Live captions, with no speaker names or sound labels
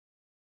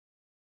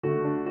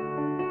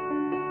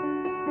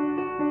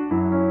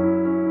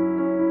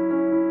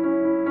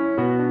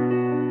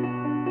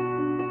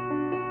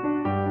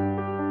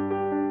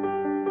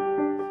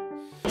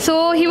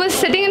was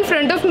sitting in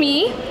front of me.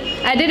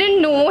 I didn't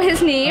know his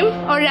name,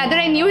 or rather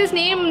I knew his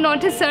name, not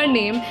his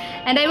surname,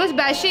 and I was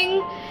bashing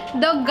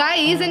the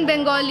guys in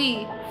Bengali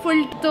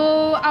full. তো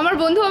আমার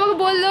বন্ধু আমাকে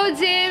বললো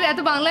যে এত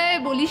বাংলায়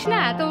বলিস না,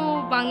 এত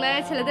বাংলায়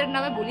ছেলেদের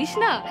নামে বলিস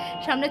না,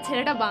 সামনের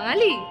ছেলেটা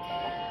বাঙালি,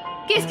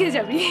 কেস খেয়ে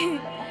যাবি।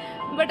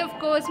 But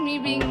of course me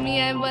being me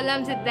আমি বললাম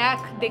যে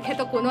দেখে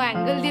তো কোনো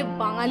অ্যাঙ্গেল দিয়ে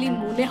বাঙালি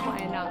মনে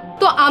হয় না,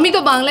 তো আমি তো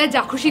বাংলায়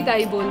যা খুশি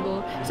তাই বলবো।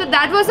 So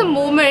that was a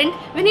moment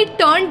when he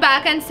turned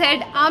back and said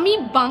আমি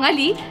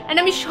বাঙালি and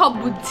আমি সব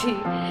বুঝছি।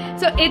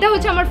 সো এটা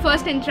হচ্ছে আমার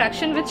first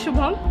interaction with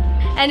Shubham,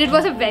 and it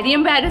was a very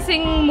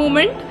embarrassing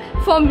moment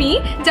for me,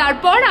 যার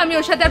পর আমি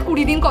ওর সাথে আর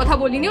 20 দিন কথা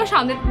বলিনি, ওর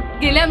সামনে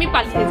গেলে আমি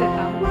পালিয়ে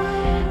যেতাম।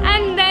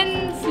 and then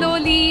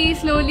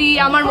slowly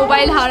আমার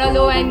মোবাইল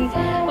হারালো and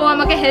ও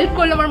আমাকে হেল্প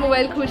করলো আমার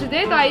মোবাইল খুঁজতে।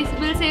 তো আই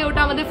উইল সে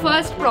ওটা আমাদের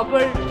ফার্স্ট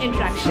প্রপার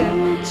ইন্টারাকশন,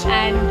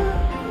 অ্যান্ড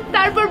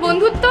তারপর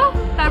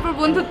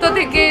বন্ধুত্ব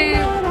থেকে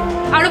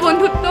আরও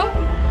বন্ধুত্ব,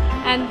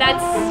 and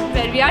that's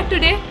wire we are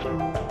today.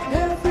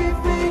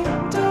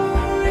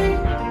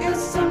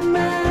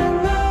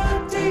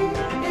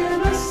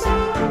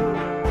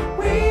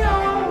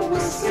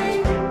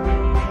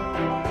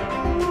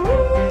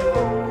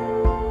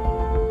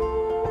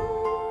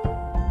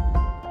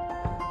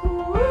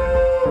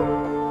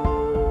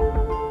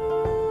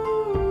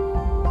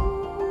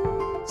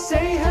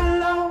 Say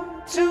hello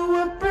to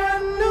a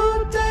brand new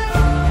day.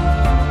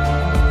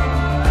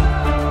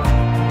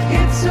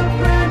 It's a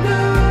brand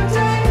new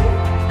day,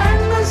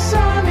 and the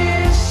sun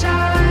is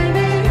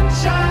shining,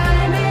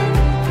 shining.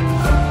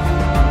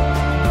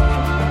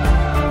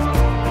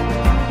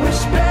 We'll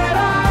spread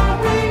our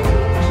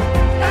wings,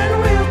 and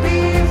we'll be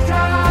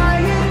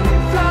flying,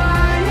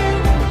 flying.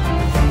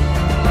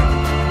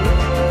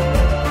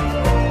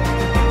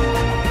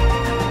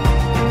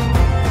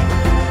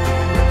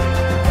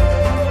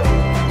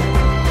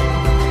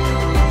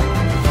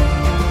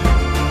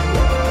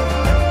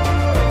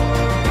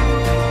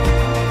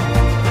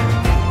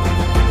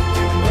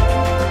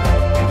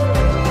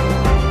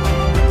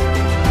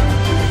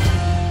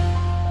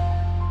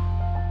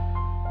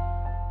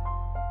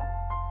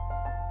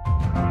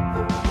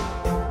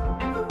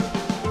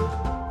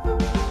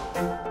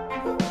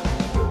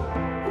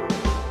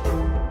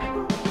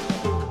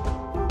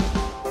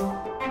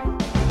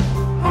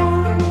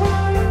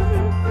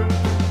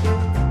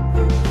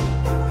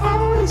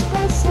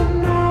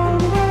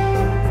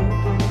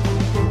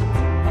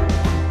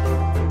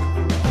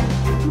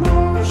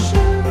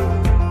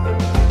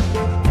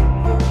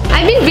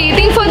 I've been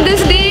waiting for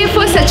this day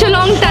for such a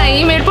long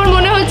time. এরপর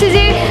মনে হচ্ছে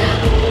যে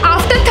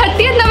after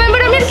 30th November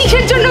আমি আর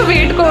কিসের জন্য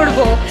wait করব।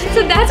 So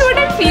that's what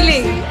I'm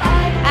feeling,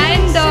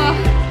 and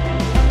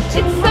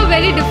it's a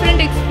very different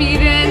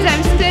experience.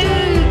 I'm still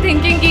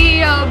thinking ki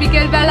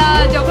বিকেলবেলা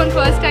যখন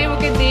ফার্স্ট টাইম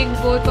ওকে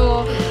দেখবো তো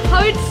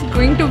how it's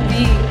going to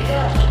be,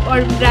 or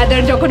rather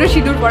যখন ও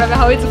সিঁদুর পরাবে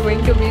how it's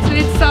going to be.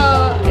 So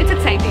it's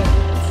exciting.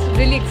 It's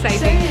really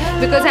exciting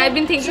because I've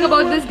been thinking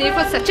about this day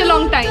for such a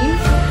long time.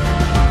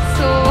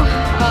 So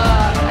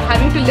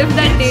having to live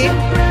that day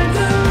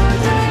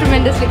is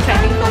tremendously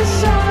exciting for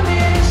me.